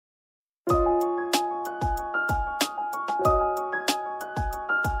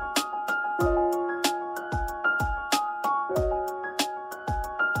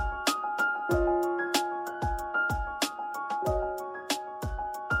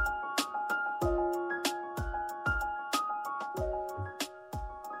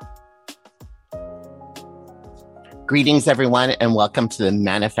Greetings, everyone, and welcome to the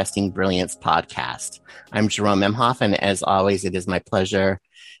Manifesting Brilliance podcast. I'm Jerome Emhoff, and as always, it is my pleasure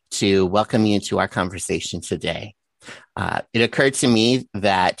to welcome you to our conversation today. It occurred to me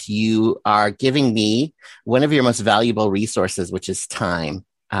that you are giving me one of your most valuable resources, which is time,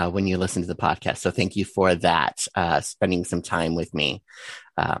 when you listen to the podcast. So thank you for that, spending some time with me.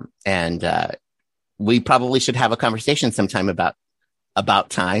 We probably should have a conversation sometime about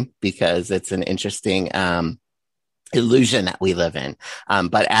time, because it's an interesting illusion that we live in.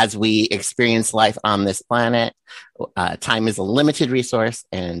 But as we experience life on this planet, time is a limited resource,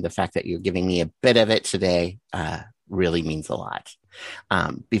 and the fact that you're giving me a bit of it today really means a lot.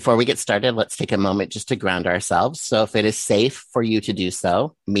 Before we get started, let's take a moment just to ground ourselves. So if it is safe for you to do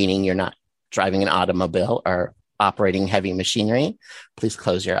so, meaning you're not driving an automobile or operating heavy machinery, please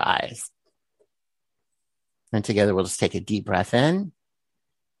close your eyes. And together we'll just take a deep breath in.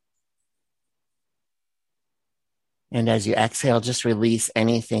 And as you exhale, just release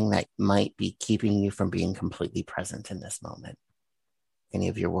anything that might be keeping you from being completely present in this moment. Any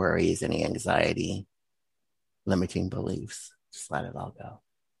of your worries, any anxiety, limiting beliefs, just let it all go.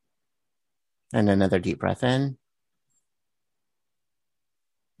 And another deep breath in.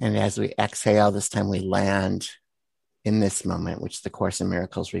 And as we exhale, this time we land in this moment, which the Course in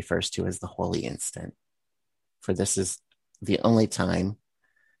Miracles refers to as the holy instant. For this is the only time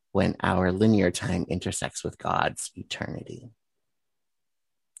when our linear time intersects with God's eternity.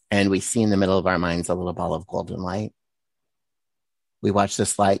 And we see in the middle of our minds a little ball of golden light. We watch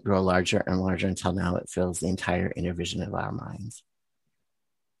this light grow larger and larger until now it fills the entire inner vision of our minds.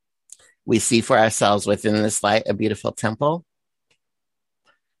 We see for ourselves within this light a beautiful temple.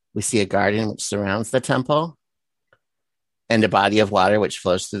 We see a garden which surrounds the temple, and a body of water which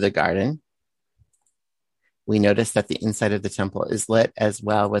flows through the garden. We notice that the inside of the temple is lit as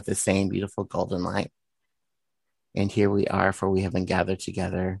well with the same beautiful golden light. And here we are, for we have been gathered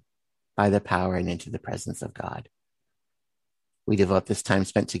together by the power and into the presence of God. We devote this time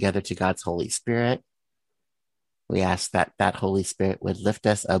spent together to God's Holy Spirit. We ask that that Holy Spirit would lift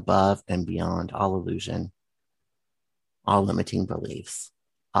us above and beyond all illusion, all limiting beliefs,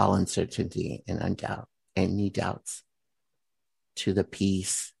 all uncertainty and any doubts, to the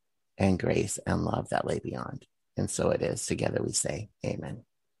peace and grace and love that lay beyond. And so it is. Together we say, Amen.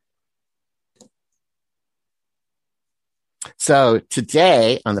 So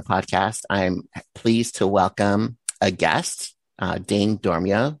today on the podcast, I'm pleased to welcome a guest, Dane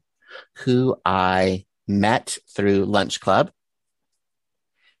Dormio, who I met through Lunch Club.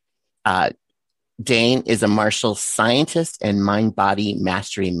 Dane is a martial scientist and mind-body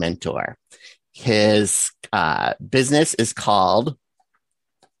mastery mentor. His business is called,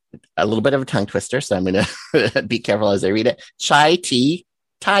 a little bit of a tongue twister, so I'm going to be careful as I read it, Chai Tea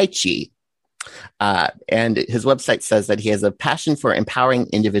Tai Chi. And his website says that he has a passion for empowering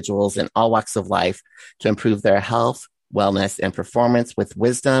individuals in all walks of life to improve their health, wellness, and performance with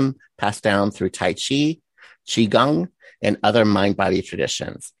wisdom passed down through Tai Chi, Qigong, and other mind-body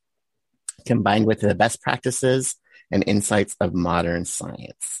traditions, combined with the best practices and insights of modern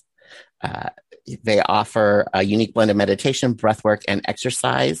science. They offer a unique blend of meditation, breathwork, and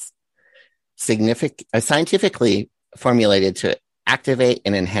exercise, scientifically formulated to activate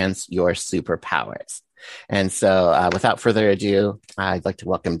and enhance your superpowers. And so without further ado, I'd like to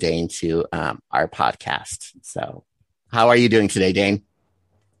welcome Dane to our podcast. So how are you doing today, Dane?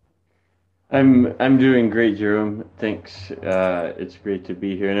 I'm doing great, Jerome. Thanks. It's great to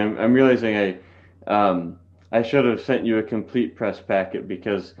be here. And I'm realizing I should have sent you a complete press packet,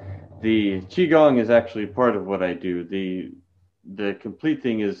 because the Qigong is actually part of what I do. The complete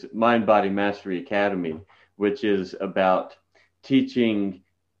thing is Mind Body Mastery Academy, which is about teaching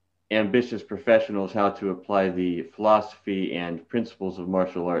ambitious professionals how to apply the philosophy and principles of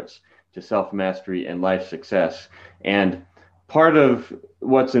martial arts to self-mastery and life success. And part of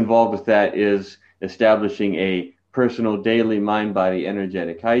what's involved with that is establishing a personal daily mind-body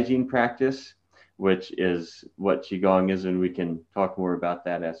energetic hygiene practice, which is what Qigong is, and we can talk more about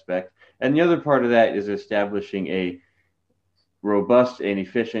that aspect. And the other part of that is establishing a robust and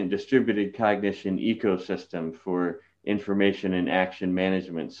efficient distributed cognition ecosystem for information and action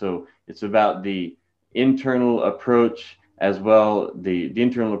management. So it's about the internal approach as well, the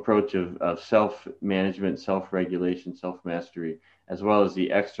internal approach of self-management, self-regulation, self-mastery, as well as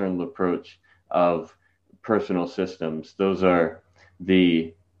the external approach of personal systems. Those are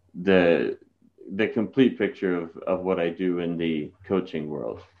the complete picture of what I do in the coaching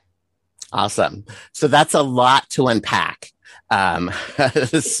world. Awesome. So that's a lot to unpack.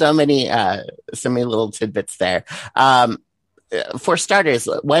 So many little tidbits there. For starters,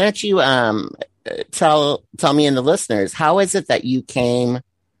 why don't you tell me and the listeners, how is it that you came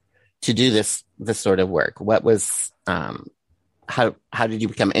to do this sort of work? What was how did you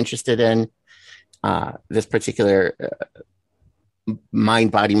become interested in this particular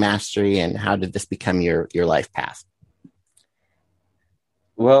mind body mastery, and how did this become your life path?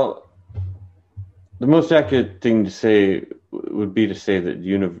 Well, the most accurate thing to say would be to say that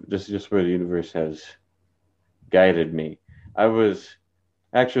this is just where the universe has guided me. I was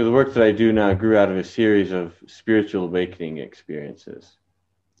actually, the work that I do now grew out of a series of spiritual awakening experiences.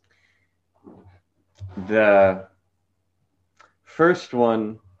 The first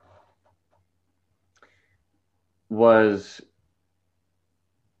one was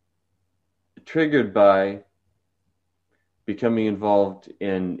triggered by becoming involved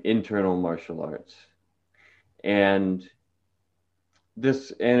in internal martial arts. And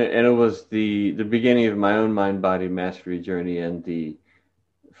it was the beginning of my own mind body mastery journey, and the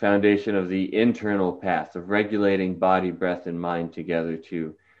foundation of the internal path of regulating body, breath, and mind together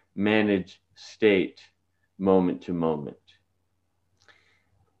to manage state moment to moment.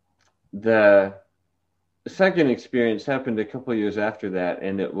 The second experience happened a couple of years after that,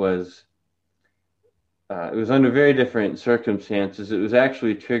 and it was under very different circumstances. It was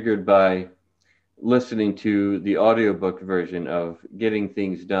actually triggered by listening to the audiobook version of Getting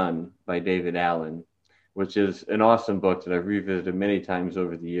Things Done by David Allen, which is an awesome book that I've revisited many times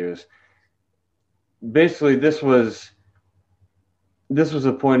over the years. Basically, this was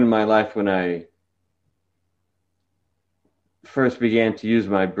a point in my life when I first began to use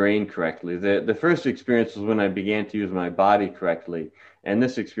my brain correctly. The first experience was when I began to use my body correctly, and the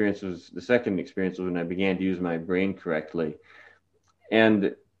second experience was when I began to use my brain correctly.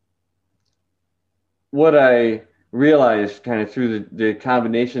 And what I realized kind of through the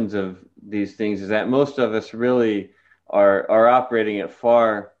combinations of these things is that most of us really are operating at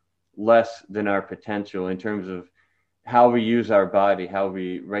far less than our potential in terms of how we use our body, how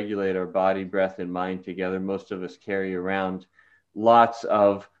we regulate our body, breath, and mind together. Most of us carry around lots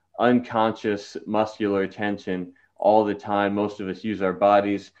of unconscious muscular tension all the time. Most of us use our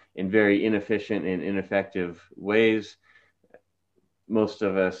bodies in very inefficient and ineffective ways. Most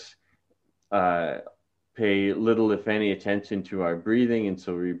of us pay little, if any, attention to our breathing, and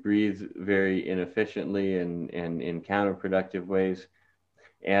so we breathe very inefficiently and in counterproductive ways.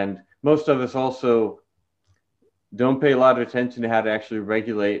 And most of us also don't pay a lot of attention to how to actually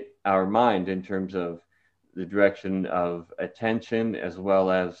regulate our mind in terms of the direction of attention, as well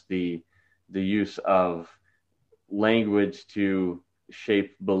as the use of language to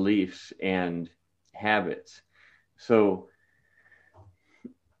shape beliefs and habits. So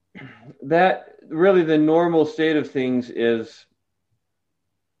that really, the normal state of things is,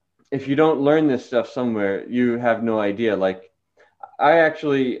 if you don't learn this stuff somewhere, you have no idea. Like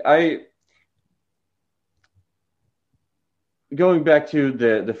going back to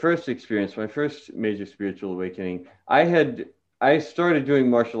the first experience, my first major spiritual awakening, I started doing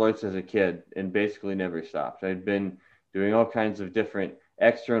martial arts as a kid and basically never stopped. I'd been doing all kinds of different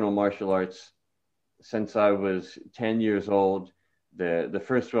external martial arts since I was 10 years old. The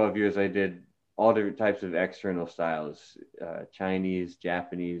first 12 years I did all different types of external styles, Chinese,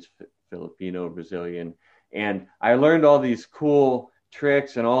 Japanese, Filipino, Brazilian. And I learned all these cool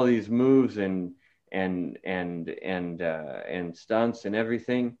tricks and all these moves and stunts and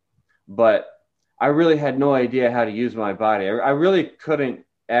everything. But I really had no idea how to use my body. I really couldn't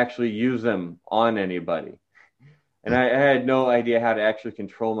actually use them on anybody. And I had no idea how to actually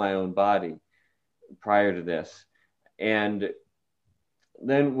control my own body prior to this. And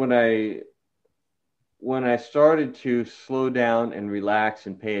then when I started to slow down and relax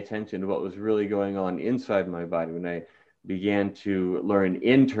and pay attention to what was really going on inside my body, when I began to learn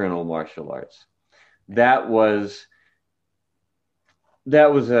internal martial arts, that was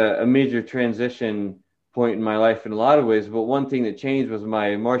a major transition point in my life in a lot of ways. But one thing that changed was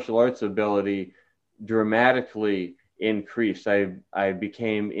my martial arts ability dramatically increased. I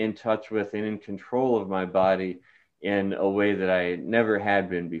became in touch with and in control of my body in a way that I never had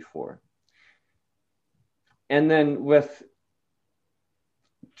been before. And then with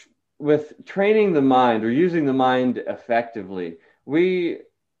training the mind, or using the mind effectively, we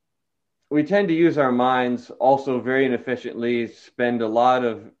tend to use our minds also very inefficiently, spend a lot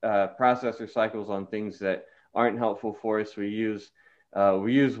of processor cycles on things that aren't helpful for us. We use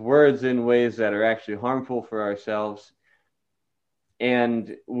words in ways that are actually harmful for ourselves.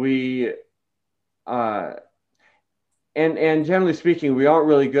 And and generally speaking, we aren't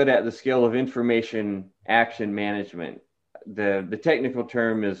really good at the skill of information action management. The technical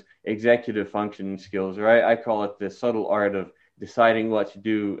term is executive functioning skills, or I call it the subtle art of deciding what to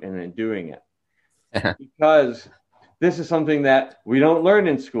do and then doing it. because this is something that we don't learn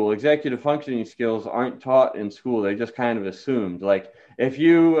in school. Executive functioning skills aren't taught in school. They're just kind of assumed. Like if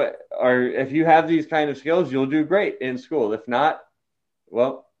you have these kind of skills, you'll do great in school. If not,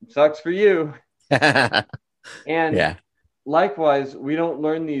 well, sucks for you. And Yeah. likewise, we don't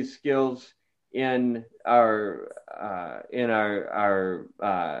learn these skills in our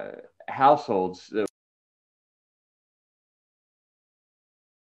households.